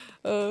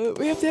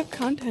We have to have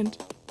content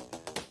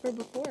for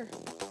before.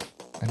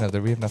 I know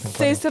that we have nothing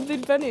Say funny.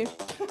 something funny.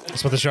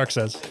 That's what the shark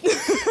says.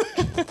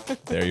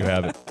 There you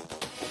have it.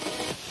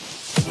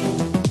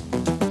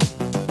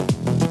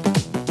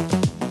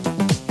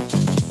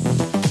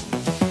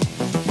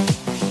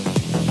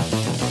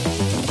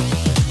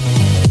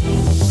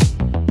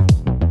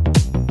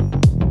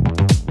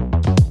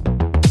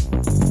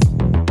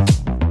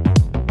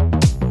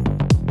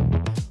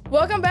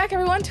 Welcome back,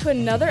 everyone, to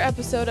another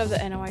episode of the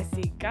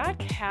NOIC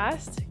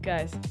Godcast.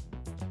 Guys,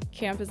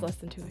 camp is less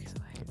than 2 weeks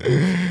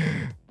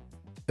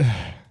away.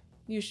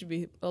 You should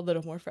be a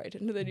little more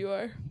frightened than you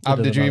are.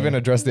 Did you even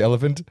address the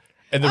elephant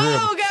in the room?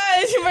 Oh,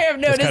 guys, you might have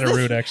noticed. It's kind of this.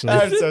 rude, actually.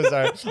 I'm so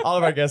sorry. All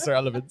of our guests are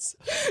elephants.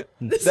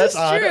 This That's is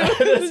odd.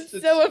 true. This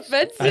is so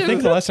offensive. I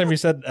think the last time you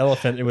said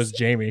elephant, it was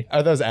Jamie.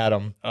 Oh, that was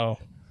Adam. Oh.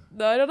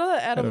 No, I don't know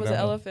that Adam don't was an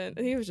know. elephant.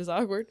 He was just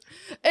awkward.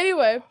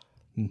 Anyway,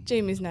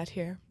 Jamie's not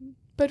here.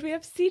 But we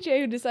have CJ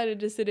who decided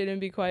to sit in and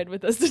be quiet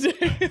with us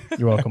today.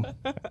 You're welcome.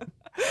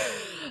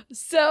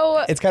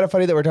 So, It's kind of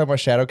funny that we're talking about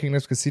shadow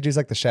kingdoms because CJ's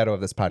like the shadow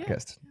of this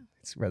podcast.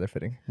 It's rather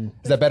fitting.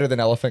 Is that better than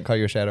elephant? Call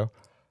you a shadow?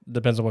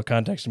 Depends on what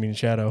context you mean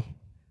shadow.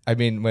 I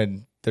mean,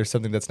 when there's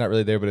something that's not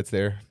really there, but it's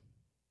there.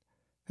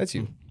 That's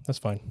you. That's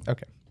fine.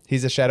 Okay.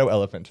 He's a shadow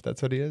elephant.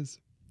 That's what he is.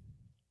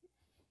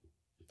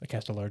 I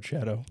cast a large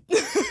shadow.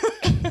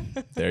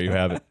 There you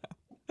have it.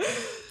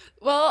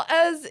 well,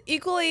 as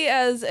equally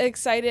as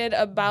excited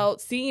about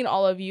seeing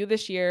all of you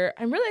this year,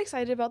 I'm really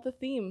excited about the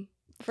theme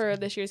for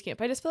this year's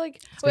camp. I just feel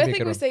like, gonna I be a think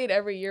good we one. say it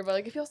every year, but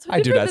like it feels so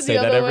I do different not than say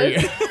the that other every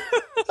ones.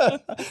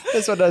 year.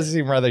 This one does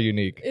seem rather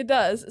unique. It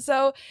does.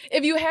 So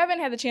if you haven't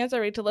had the chance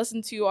already to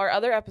listen to our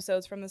other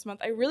episodes from this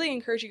month, I really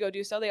encourage you to go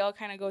do so. They all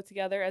kind of go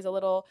together as a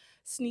little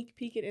sneak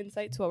peek and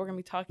insight to what we're going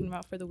to be talking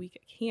about for the week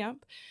at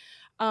camp.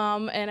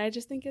 And I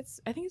just think it's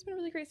been a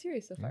really great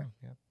series so far.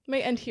 Yeah.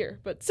 May end here,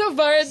 but so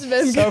far it's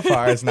been So good.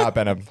 far, it's not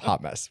been a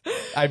hot mess.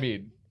 I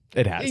mean,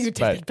 it has. You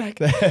take but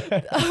it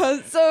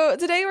back. So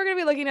today we're going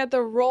to be looking at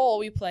the role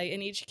we play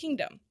in each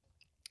kingdom.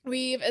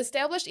 We've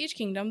established each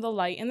kingdom, the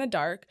light and the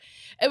dark,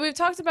 and we've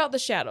talked about the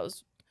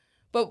shadows.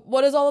 But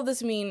what does all of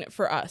this mean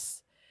for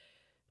us?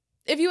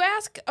 If you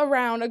ask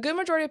around, a good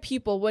majority of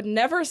people would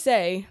never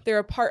say they're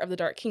a part of the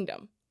dark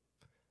kingdom.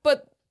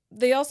 But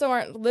they also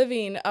aren't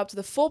living up to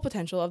the full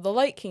potential of the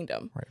light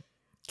kingdom. Right.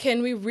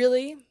 Can we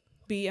really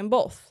be in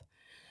both?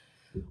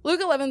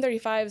 Luke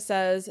 11:35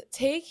 says,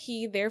 "Take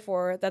heed,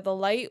 therefore, that the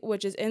light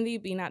which is in thee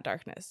be not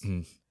darkness."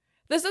 Mm.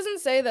 This doesn't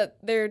say that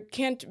there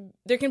can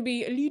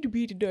be a little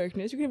bit of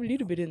darkness. You can have a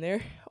little bit in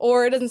there.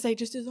 Or it doesn't say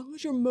just as long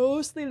as you're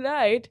mostly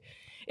light.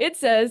 It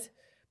says,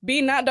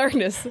 be not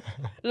darkness.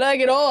 Like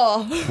it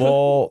all.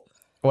 well,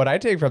 what I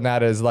take from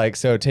that is like,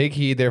 so take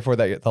heed, therefore,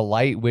 that the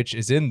light which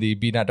is in thee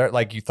be not dark.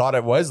 Like you thought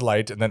it was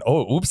light, and then,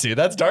 oh, oopsie,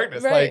 that's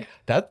darkness. Right. Like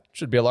that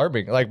should be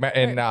alarming. Like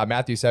in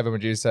Matthew 7,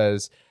 when Jesus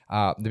says,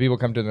 the people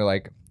come to him, they're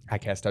like, I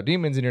cast out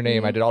demons in your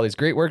name. I did all these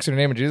great works in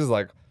your name. And Jesus is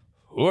like,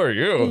 who are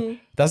you?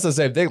 That's the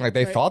same thing. Like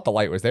they thought the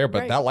light was there, but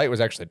Right. that light was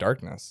actually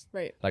darkness.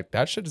 Right. Like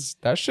that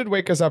should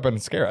wake us up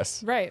and scare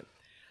us. Right.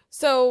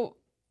 So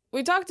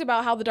we talked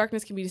about how the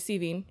darkness can be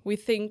deceiving. We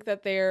think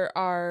that there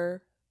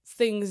are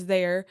things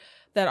there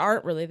that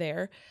aren't really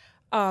there.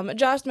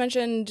 Josh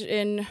mentioned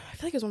I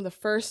feel like it was one of the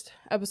first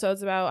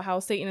episodes about how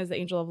Satan is the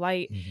angel of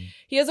light.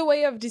 He has a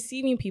way of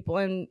deceiving people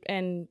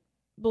and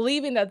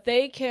believing that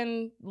they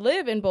can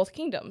live in both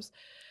kingdoms.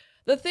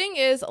 The thing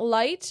is,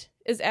 light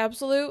is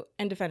absolute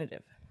and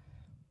definitive.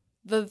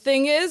 The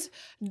thing is,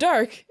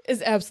 dark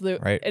is absolute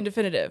Right. and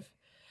definitive.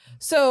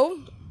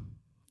 So,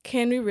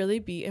 can we really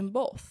be in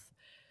both?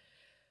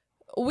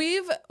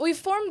 We've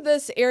formed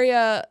this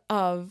area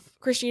of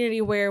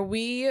Christianity where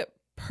we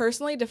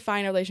personally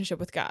define our relationship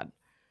with God.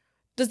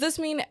 Does this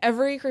mean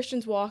every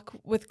Christian's walk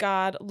with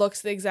God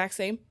looks the exact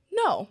same?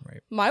 No.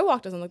 Right. My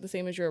walk doesn't look the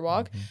same as your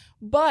walk,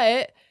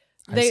 but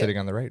I'm sitting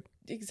on the right.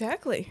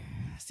 exactly.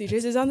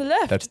 CJ's is on the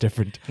left. That's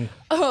different.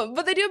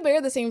 But they do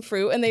bear the same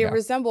fruit and they Yeah.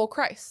 resemble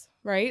Christ,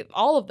 right?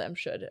 All of them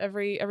should,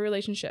 every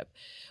relationship.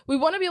 We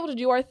want to be able to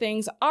do our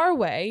things our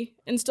way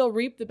and still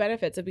reap the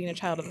benefits of being a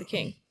child of the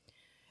King.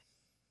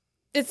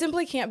 It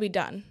simply can't be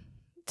done.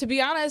 To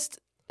be honest,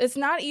 it's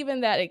not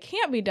even that it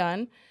can't be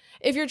done.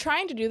 If you're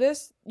trying to do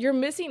this, you're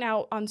missing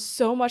out on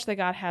so much that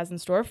God has in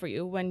store for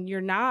you when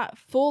you're not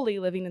fully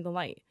living in the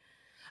light.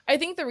 I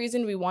think the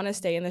reason we want to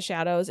stay in the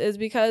shadows is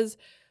because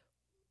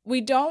we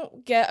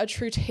don't get a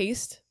true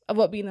taste of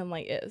what being in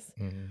light is.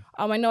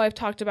 I know I've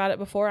talked about it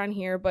before on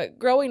here, but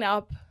growing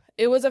up,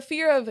 it was a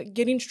fear of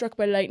getting struck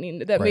by lightning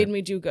that Right. made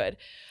me do good.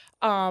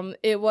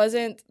 It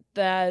wasn't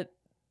that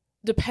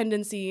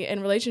dependency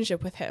and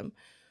relationship with him.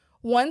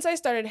 Once I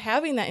started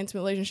having that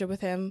intimate relationship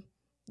with him,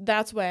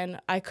 that's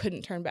when I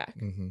couldn't turn back.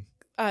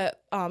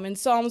 In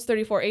Psalms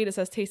 34:8, it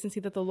says, "Taste and see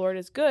that the Lord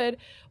is good.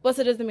 Blessed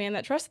is the man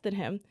that trusteth in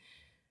him."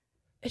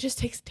 It just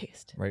takes a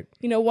taste. Right.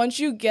 You know, once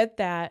you get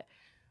that,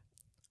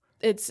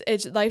 it's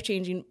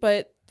life-changing.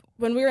 But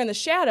when we're in the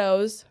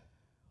shadows,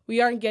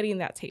 we aren't getting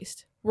that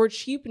taste. We're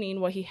cheapening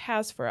what he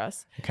has for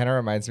us. It kind of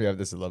reminds me of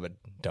this, is a little bit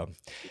dumb.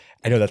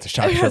 I know that's a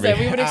shock I was for gonna me. say,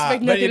 we would expect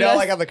but nothing you know, less.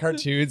 like on the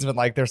cartoons, when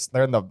like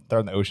they're in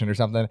the ocean or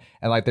something,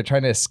 and like they're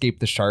trying to escape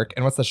the shark.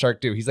 And what's the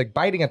shark do? He's like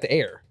biting at the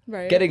air,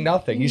 Right. getting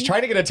nothing. He's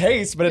trying to get a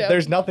taste, but Yeah.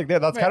 there's nothing there.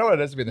 That's Right. kind of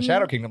what it is to be in the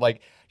Shadow Kingdom. Like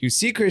you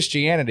see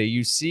Christianity,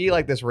 you see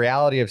like this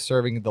reality of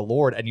serving the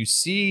Lord, and you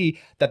see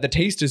that the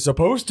taste is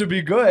supposed to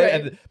be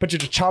good, Right. but you're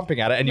just chomping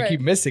at it, and you Right. keep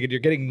missing, and you're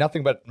getting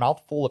nothing but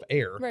mouthful of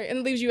air. Right, and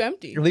it leaves you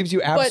empty. It leaves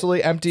you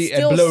absolutely empty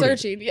Still and bloated.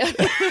 searching. Yeah.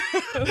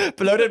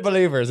 Bloated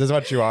believers is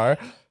what you are.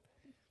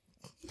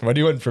 What do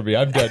you want from me?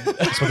 I'm done.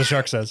 That's what the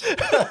shark says.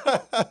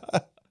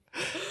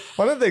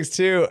 One of the things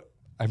too,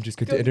 I'm just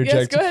going to Yes,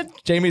 interject. go ahead.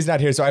 Jamie's not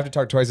here, so I have to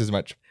talk twice as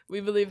much.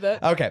 We believe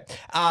that. Okay.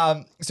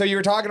 So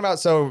you're talking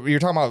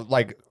about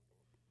like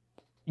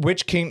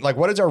which king, like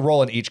what is our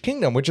role in each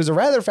kingdom, which is a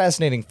rather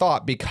fascinating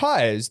thought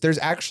because there's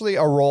actually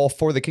a role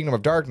for the kingdom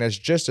of darkness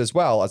just as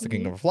well as the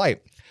kingdom of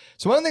light.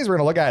 So one of the things we're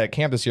going to look at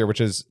camp this year,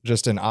 which is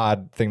just an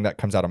odd thing that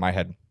comes out of my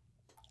head.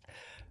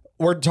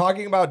 We're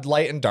talking about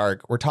light and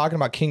dark. We're talking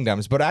about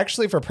kingdoms, but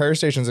actually for prayer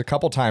stations a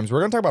couple times, we're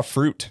going to talk about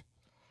fruit,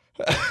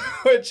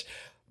 which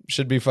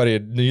should be funny.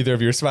 Neither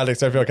of you are smiling,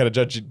 so I feel kind of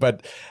judgy.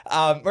 But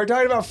we're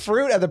talking about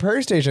fruit at the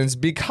prayer stations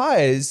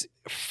because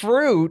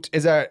fruit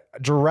is a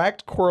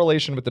direct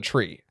correlation with the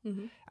tree.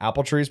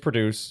 Apple trees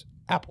produce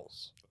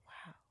apples.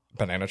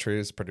 Banana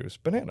trees produce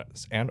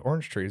bananas, and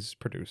orange trees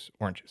produce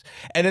oranges.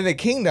 And in the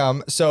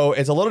kingdom, so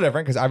it's a little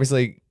different because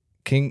obviously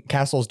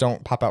castles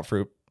don't pop out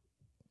fruit.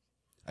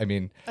 I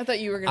mean, I thought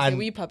you were gonna say I'm-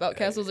 we pop out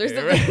castles or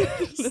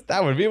something.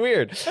 that would be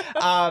weird.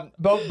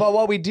 But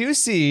what we do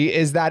see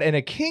is that in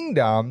a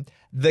kingdom,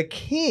 the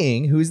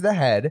king, who's the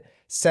head,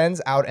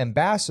 sends out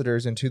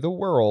ambassadors into the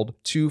world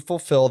to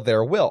fulfill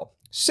their will.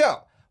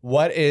 So,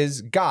 what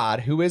is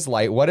God, who is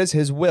light? What is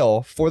his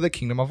will for the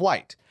kingdom of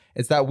light?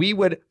 It's that we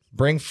would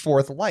bring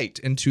forth light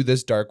into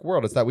this dark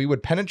world. It's that we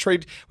would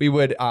penetrate, we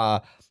would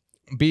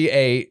be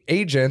a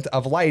agent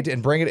of light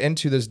and bring it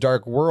into this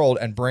dark world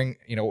and bring,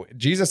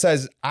 Jesus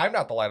says, I'm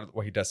not the light of the,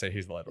 well, he does say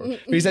he's the light of the world.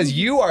 But he says,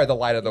 you are the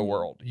light of the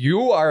world.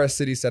 You are a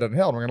city set on a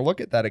hill. And we're going to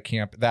look at that at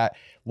camp, that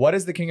what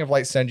does the King of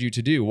Light send you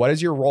to do? What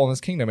is your role in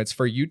this kingdom? It's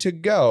for you to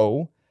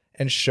go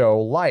and show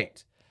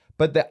light.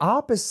 But the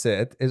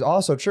opposite is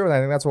also true. And I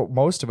think that's what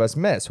most of us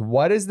miss.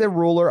 What is the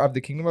ruler of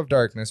the kingdom of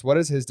darkness? What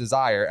is his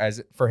desire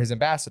as for his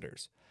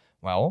ambassadors?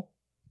 Well,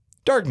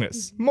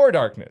 darkness, more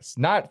darkness,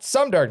 not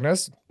some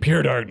darkness,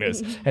 pure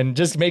darkness, and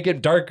just make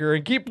it darker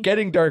and keep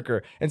getting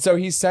darker. And so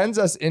he sends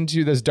us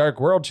into this dark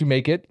world to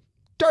make it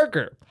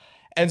darker.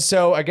 And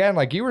so again,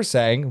 like you were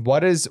saying,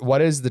 what is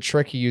the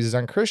trick he uses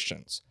on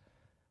Christians?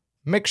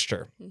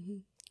 Mixture.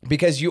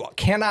 Because you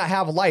cannot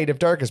have light if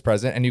dark is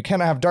present, and you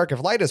cannot have dark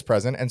if light is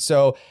present. And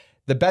so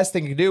the best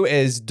thing to do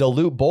is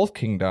dilute both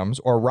kingdoms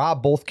or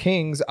rob both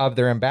kings of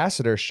their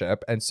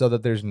ambassadorship, and so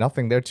that there's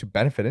nothing there to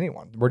benefit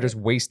anyone. We're just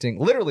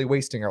literally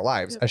wasting our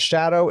lives. A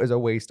shadow is a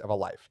waste of a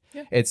life.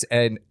 Yep. It's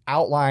an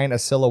outline, a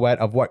silhouette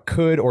of what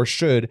could or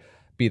should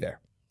be there.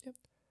 Yep.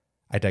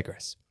 I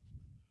digress.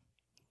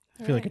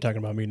 I feel like you're talking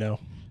about me now.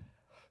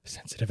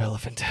 Sensitive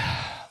elephant.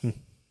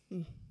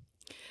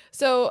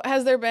 So,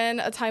 has there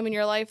been a time in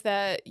your life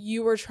that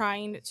you were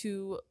trying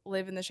to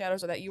live in the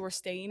shadows, or that you were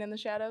staying in the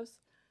shadows,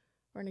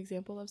 or an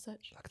example of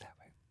such? Look that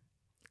way.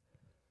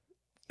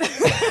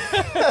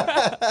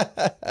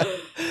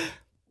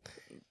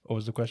 What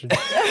was the question?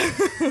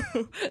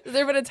 Has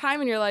there been a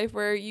time in your life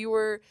where you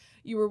were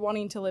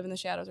wanting to live in the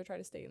shadows or try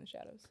to stay in the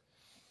shadows?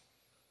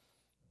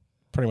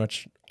 Pretty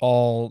much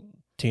all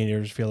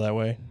teenagers feel that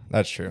way.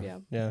 That's true. Yeah.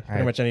 Yeah,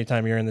 pretty much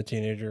anytime you're in the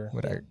teenager.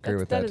 Would I Yeah, agree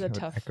with that that? is a Would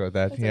tough- echo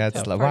that. That's a Yeah, it's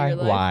tough like, part of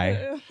your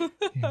why? life.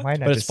 Yeah, why not?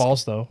 But it's just-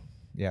 false though.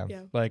 Yeah,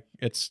 Yeah. Like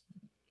it's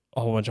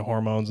a whole bunch of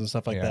hormones and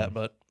stuff like Yeah. that.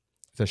 But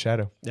it's a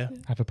shadow. yeah, I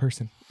have a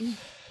person.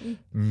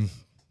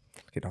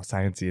 Get all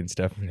sciencey and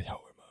stuff.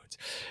 Hormones.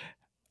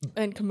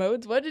 And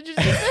commodes? What did you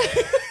just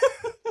say?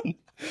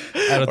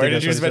 I don't Where think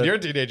did you spend your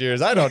teenage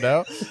years? I don't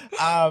know.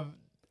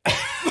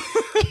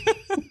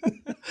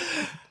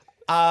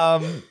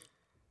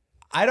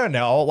 I don't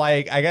know.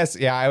 Like, I guess,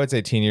 yeah, I would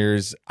say teen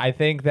years. I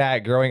think that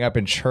growing up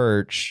in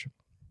church,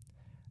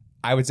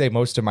 I would say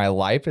most of my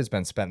life has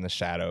been spent in the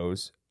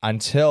shadows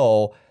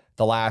until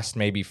the last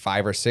maybe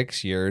 5 or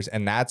 6 years.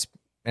 And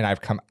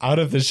I've come out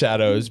of the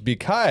shadows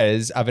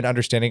because of an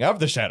understanding of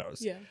the shadows.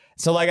 Yeah.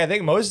 So, like, I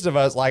think most of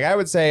us, like, I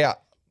would say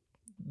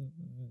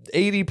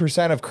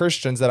 80% of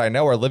Christians that I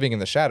know are living in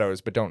the shadows,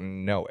 but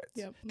don't know it.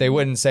 Yep. They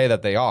wouldn't say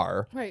that they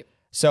are. Right.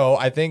 So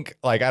I think,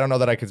 like, I don't know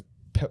that I could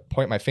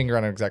point my finger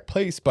on an exact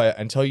place, but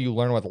until you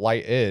learn what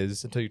light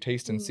is, until you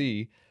taste and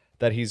see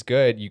that he's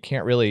good, you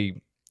can't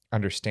really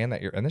understand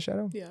that you're in the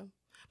shadow. Yeah.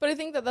 But I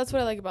think that that's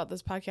what I like about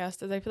this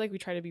podcast is I feel like we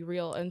try to be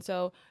real. And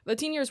so the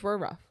teen years were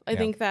rough. I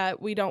think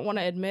that we don't want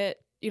to admit,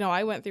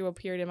 I went through a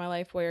period in my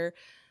life where,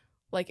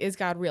 like, is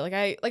God real?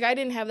 I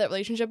didn't have that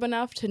relationship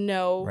enough to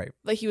know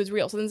like he was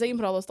real. So then Satan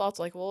put all those thoughts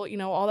like, well,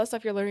 all that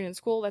stuff you're learning in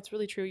school, that's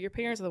really true. Your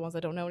parents are the ones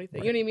that don't know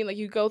anything. Right. You know what I mean? Like,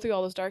 you go through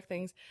all those dark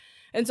things.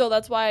 And so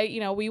that's why,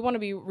 we want to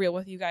be real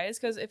with you guys,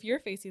 because if you're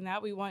facing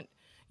that, we want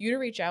you to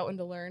reach out and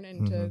to learn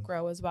and to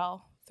grow as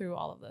well through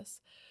all of this.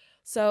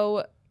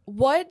 So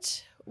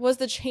what was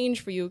the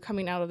change for you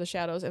coming out of the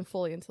shadows and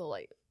fully into the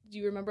light? Do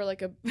you remember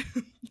like a,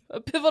 a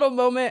pivotal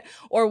moment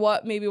or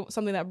what, maybe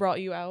something that brought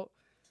you out?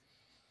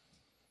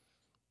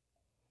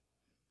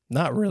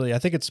 Not really. I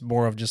think it's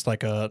more of just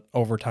like a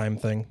overtime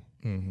thing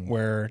Mm-hmm.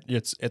 where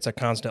it's a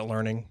constant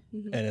learning,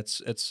 Mhm. and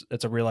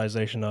it's a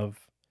realization of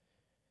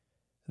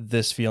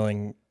this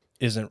feeling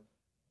isn't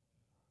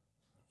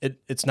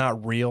it's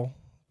not real,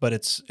 but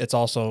it's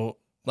also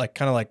like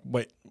kind of like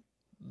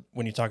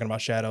when you're talking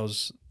about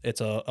shadows,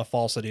 it's a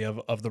falsity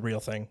of the real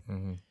thing.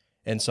 Mm-hmm.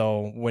 And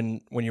so when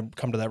you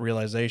come to that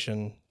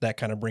realization, that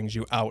kind of brings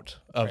you out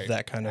of Right.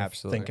 that kind of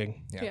Absolutely.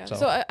 thinking. Yeah. So-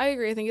 So I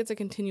agree. I think it's a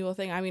continual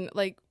thing. I mean,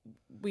 like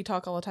we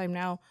talk all the time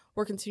now,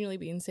 we're continually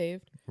being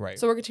saved. Right.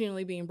 So we're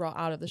continually being brought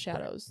out of the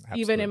shadows, Right.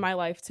 even Absolutely. in my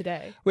life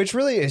today. Which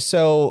really is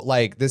so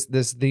like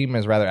this theme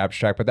is rather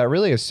abstract, but that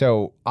really is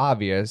so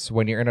obvious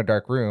when you're in a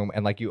dark room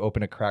and like you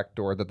open a cracked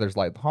door that there's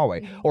light in the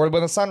hallway, Mhm. or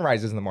when the sun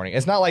rises in the morning.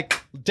 It's not like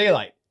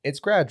daylight. It's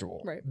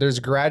gradual. Right. There's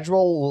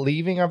gradual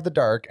leaving of the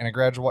dark and a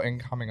gradual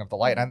incoming of the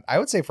light. And I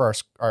would say for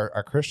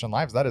our Christian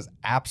lives, that is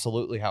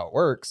absolutely how it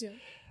works. Yeah.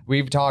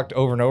 We've talked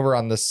over and over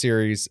on this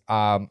series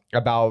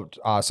about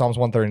Psalms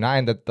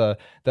 139 that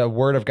the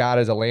word of God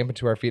is a lamp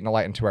unto our feet and a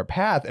light unto our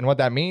path. And what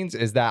that means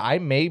is that I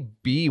may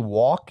be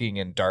walking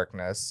in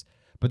darkness,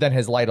 but then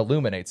his light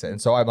illuminates it.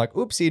 And so I'm like,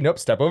 oopsie, nope,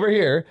 step over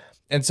here.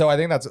 And so I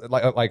think that's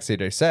like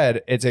CJ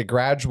said, it's a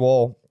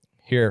gradual,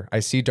 here, I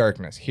see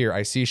darkness. Here,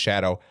 I see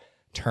shadow.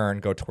 Turn,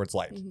 go towards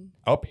light. Mhm.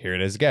 Oh, here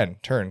it is again.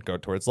 Turn, go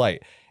towards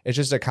light. It's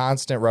just a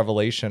constant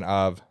revelation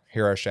of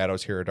here are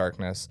shadows, here are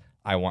darkness.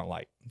 I want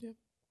light.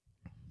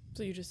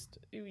 So you just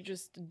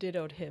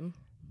dittoed him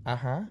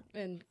Uh-huh.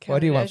 and What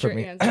do you want counted from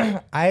me? as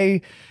your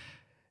answer.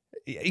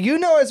 You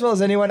know as well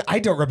as anyone, I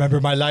don't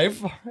remember my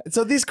life.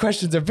 So these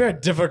questions are very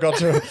difficult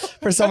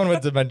for someone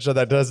with dementia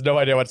that has no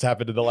idea what's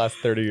happened in the last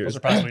 30 Those years. are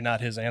possibly not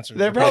his answers.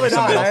 They're probably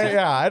not. somebody else's.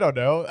 I don't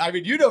know. I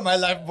mean, you know my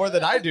life more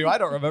than I do. I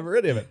don't remember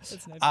any of it.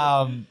 That's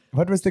not true.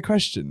 What was the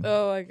question?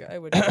 Oh, I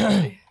would.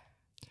 Really.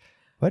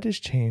 What has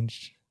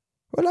changed?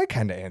 Well, I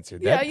kind of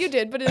answered Yeah, that. you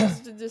did, but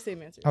it's the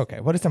same answer. Okay,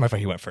 well, it's not my fault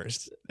he went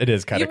first. It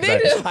is kind You of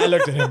made him. I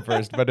looked at him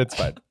first, but it's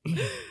fine.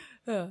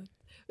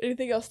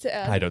 Anything else to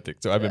add? I don't think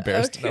so. I'm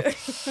embarrassed Okay.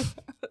 enough.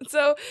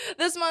 So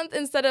this month,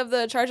 instead of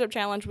the Charge Up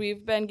Challenge,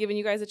 we've been giving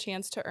you guys a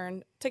chance to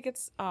earn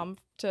tickets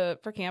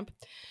for camp.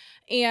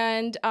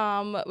 And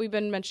we've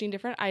been mentioning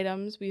different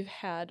items. We've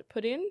had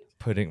pudding.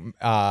 Putting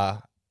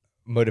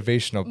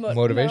motivational, No, I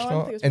don't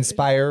think it's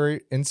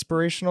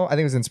inspirational. I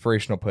think it was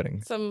inspirational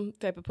pudding. Some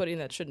type of pudding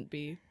that shouldn't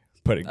be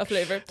Pudding. a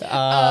flavor.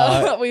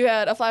 Uh, We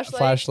had a flashlight,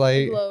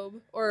 flashlight. a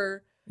globe,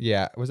 or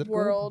Yeah, was it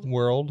World,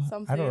 World. I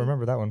something. don't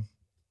remember that one.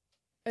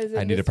 is it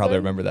I need to this probably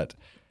one? remember that.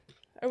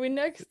 Are we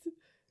next?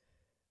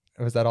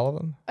 Was that all of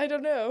them? I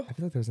don't know. I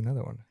feel like there was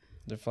another one.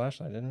 The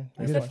flashlight, didn't we?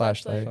 Maybe said the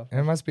flashlight. flashlight.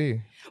 It must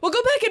be. We'll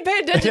go back and pay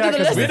attention Yeah, to the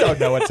because list. we don't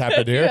know what's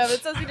happened here. Yeah,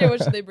 but CJ,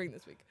 what should they bring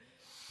this week?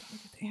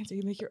 Don't get the answer.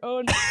 You make your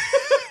own.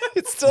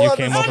 It's still You on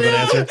the came up with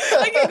an screen. answer.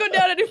 I can't go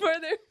down any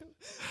further.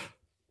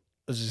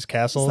 It's just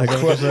castle. He's like,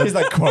 Is that what quote, you he's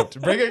said? like,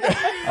 quote, bring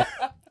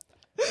it.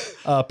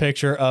 A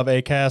picture of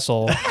a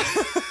castle.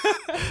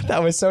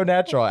 That was so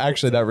natural.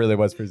 Actually, that really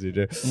was for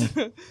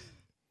CJ.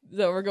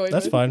 So we're going.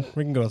 That's with. fine.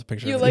 We can go with a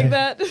picture. You of like it.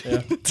 that?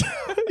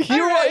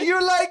 Yeah.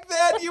 You like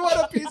that? You want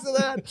a piece of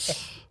that? I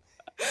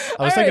was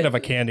All thinking right. of a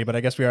candy, but I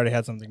guess we already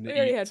had something to We eat.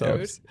 already had so-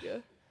 food. Yeah.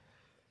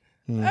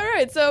 Hmm. All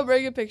right. So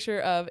bring a picture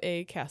of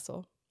a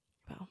castle.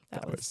 Wow,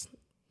 that was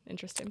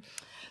interesting.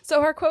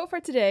 So her quote for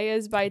today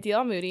is by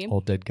D.L. Moody.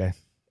 Old dead guy.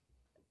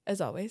 As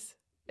always,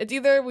 it's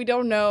either we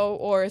don't know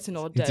or it's an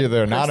old dead. It's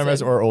either anonymous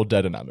person. or old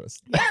dead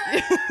anonymous.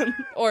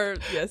 or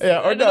yes. Yeah,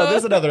 I or don't no, know.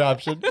 there's another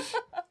option.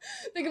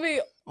 They could be.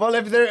 Well,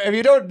 if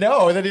you don't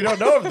know, then you don't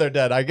know if they're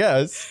dead, I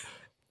guess.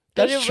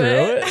 That's Anyway.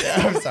 true. Yeah,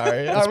 I'm sorry.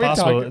 It's Are we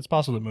possible. talking- It's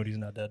possible that Moody's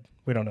not dead.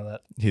 We don't know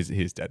that.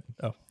 He's dead.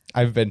 Oh.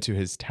 I've been to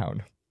his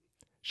town,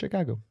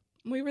 Chicago.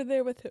 We were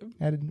there with him.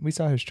 And we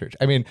saw his church.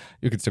 I mean,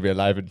 you could still be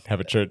alive and have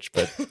a church,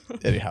 but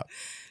anyhow.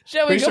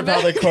 Shall we We go should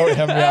back? probably quote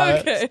him, yeah.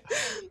 Okay.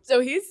 So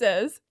he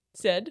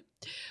said,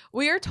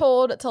 we are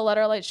told to let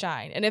our light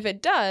shine. And if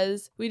it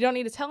does, we don't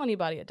need to tell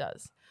anybody it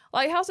does.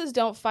 Lighthouses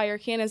don't fire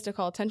cannons to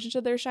call attention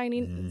to their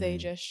shining. They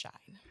just shine.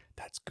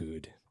 That's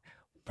good.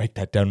 Write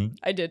that down.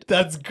 I did.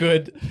 That's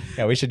good.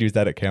 Yeah, we should use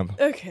that at camp.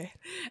 Okay.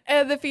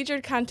 And the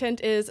featured content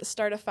is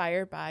Start a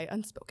Fire by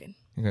Unspoken.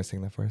 You're going to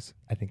sing that for us?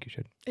 I think you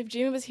should. If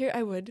Jamie was here,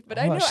 I would. But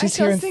Oh, I know I she's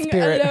shall here in sing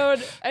spirit. alone.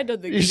 I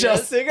don't think You she shall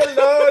does. sing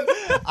alone.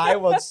 I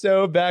will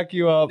so back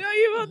you up. No,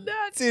 you will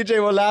not.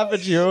 CJ will laugh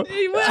at you.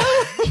 He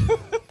will.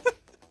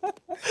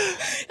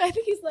 I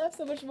think he's laughed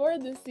so much more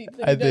in this seat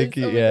than I he does think,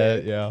 over yeah,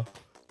 there. yeah.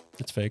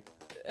 It's fake.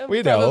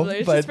 We know, Probably.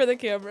 It's but- just for the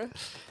camera.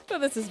 But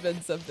this has been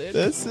something.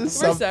 This is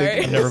We're something.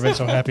 sorry. I've never been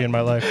so happy in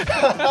my life.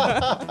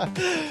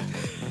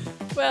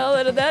 Well,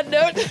 and on that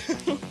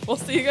note, we'll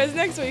see you guys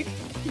next week.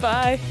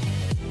 Bye.